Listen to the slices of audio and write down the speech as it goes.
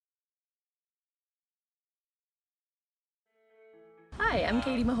Hi, I'm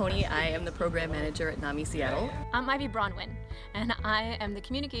Katie Mahoney. I am the program manager at NAMI Seattle. I'm Ivy Bronwyn, and I am the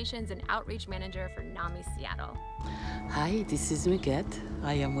communications and outreach manager for NAMI Seattle. Hi, this is Miguette.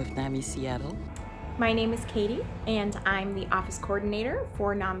 I am with NAMI Seattle. My name is Katie, and I'm the office coordinator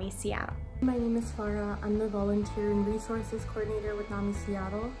for NAMI Seattle. My name is Farah. I'm the volunteer and resources coordinator with NAMI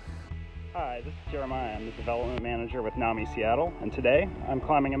Seattle. Hi, this is Jeremiah. I'm the development manager with NAMI Seattle, and today I'm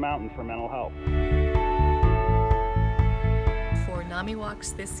climbing a mountain for mental health. For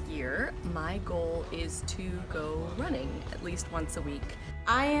NAMIWalks this year, my goal is to go running at least once a week.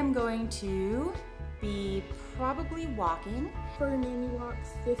 I am going to be probably walking. For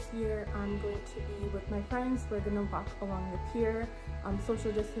NAMIWalks this year, I'm going to be with my friends. We're going to walk along the pier,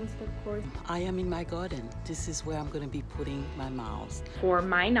 social distanced of course. I am in my garden. This is where I'm going to be putting my miles. For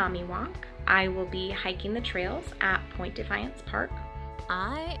my NAMI walk, I will be hiking the trails at Point Defiance Park.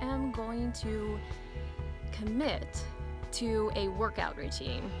 I am going to commit to a workout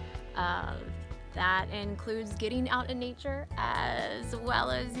routine. That includes getting out in nature as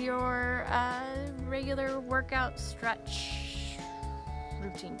well as your regular workout stretch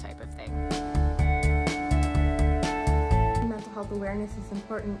routine type of thing. Mental health awareness is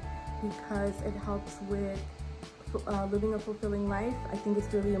important because it helps with living a fulfilling life. I think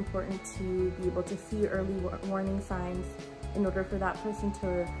it's really important to be able to see early warning signs in order for that person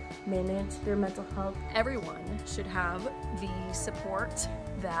to manage their mental health. Everyone should have the support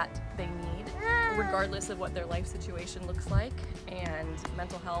that they need, regardless of what their life situation looks like, and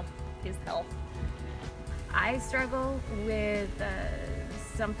mental health is health. I struggle with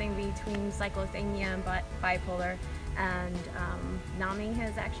something between cyclothymia and bipolar, and NAMI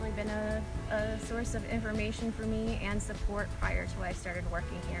has actually been a source of information for me and support prior to I started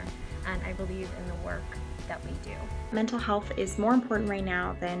working here, and I believe in the work that we do. Mental health is more important right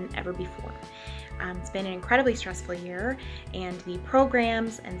now than ever before. It's been an incredibly stressful year, and the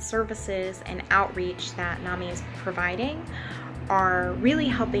programs and services and outreach that NAMI is providing are really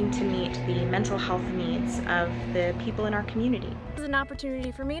helping to meet the mental health needs of the people in our community. This is an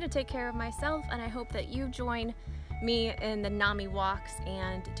opportunity for me to take care of myself, and I hope that you join me in the NAMI walks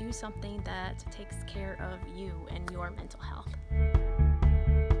and do something that takes care of you and your mental health.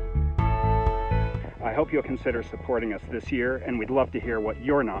 I hope you'll consider supporting us this year, and we'd love to hear what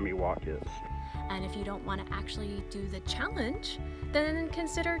your NAMI walk is. And if you don't want to actually do the challenge, then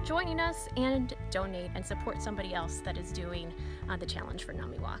consider joining us and donate and support somebody else that is doing the challenge for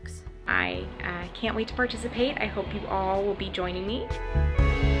NAMI walks. I can't wait to participate. I hope you all will be joining me.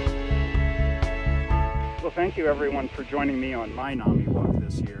 Well, thank you everyone for joining me on my NAMI walk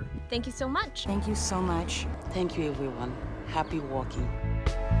this year. Thank you so much. Thank you so much. Thank you, everyone. Happy walking.